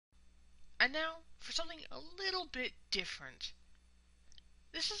And now for something a little bit different.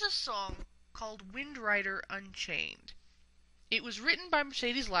 This is a song called Windrider Unchained. It was written by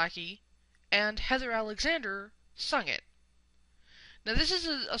Mercedes Lackey, and Heather Alexander sung it. Now this is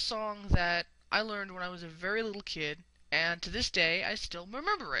a song that I learned when I was a very little kid, and to this day I still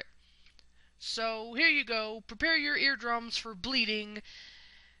remember it. So here you go, prepare your eardrums for bleeding.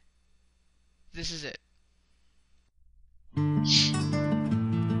 This is it.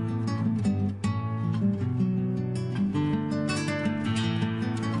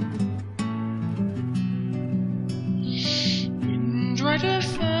 Windrider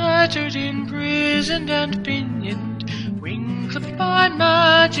fettered, imprisoned and pinioned, wing clipped by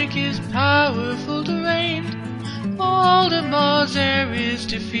magic, is powerful deranged. Waldemar's heir is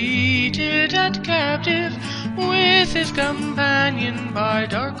defeated and captive, with his companion by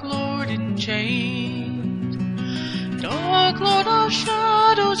Dark Lord Unchained. Dark Lord of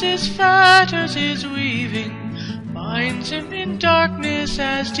Shadows his fetters is weaving, binds him in darkness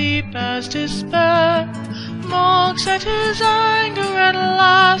as deep as despair, mocks at his anger and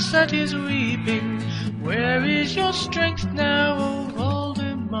laughs at his weeping. Where is your strength now, O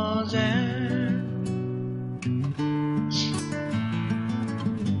Waldemar's heir?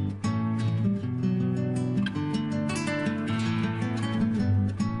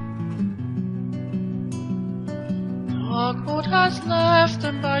 Dark Lord has left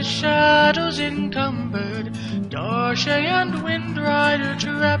them by shadows encumbered, Darkshade and Windrider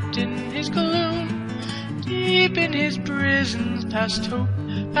trapped in his gloom. Deep in his prisons, past hope,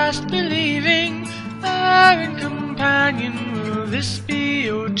 past believing, barren companion, will this be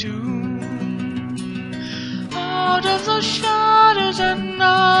your doom? Out of the shadows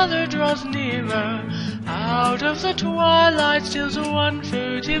another draws nearer, out of the twilight steals one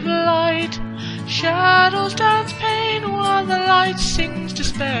furtive light. Shadows dance pain while the light sings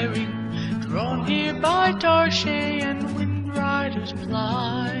despairing, drawn here by Darkshade and Windrider's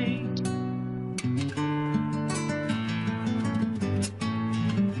plight.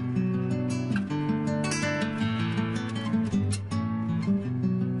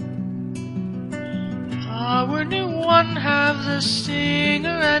 Power new one have the singer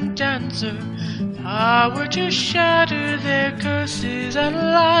and dancer, power to shatter their curses at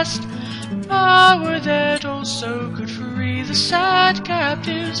last, power that also could free the sad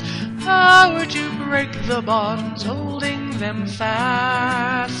captives, power to break the bonds holding them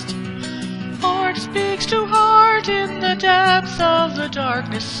fast. Heart speaks to heart in the depth of the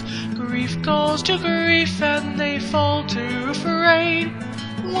darkness, grief calls to grief and they falter afraid.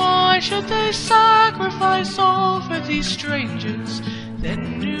 Why should they sacrifice all for these strangers?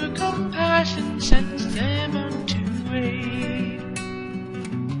 Then new compassion sends them unto aid.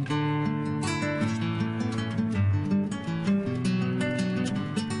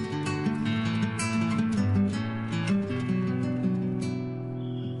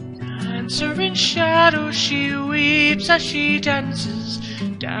 Dancer in shadow, she weeps as she dances,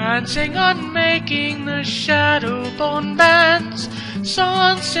 dancing on making the shadow-born bands.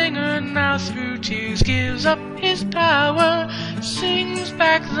 Sun singer now through tears gives up his power, sings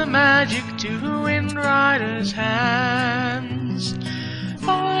back the magic to Windrider's hands.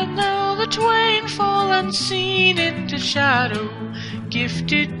 For now the twain fall unseen into shadow,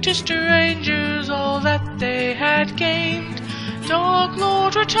 gifted to strangers all that they had gained. Dark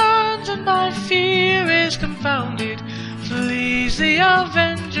Lord returns and by fear is confounded, flees the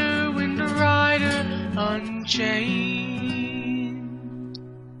avenger, Windrider Unchained.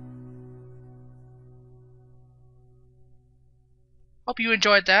 Hope you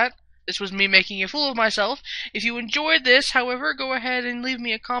enjoyed that. This was me making a fool of myself. If you enjoyed this, however, go ahead and leave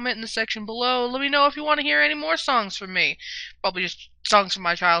me a comment in the section below. Let me know if you want to hear any more songs from me. Probably just songs from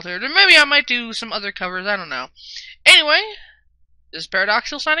my childhood, or maybe I might do some other covers, I don't know. Anyway, this is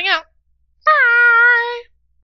Paradoxial signing out. Bye!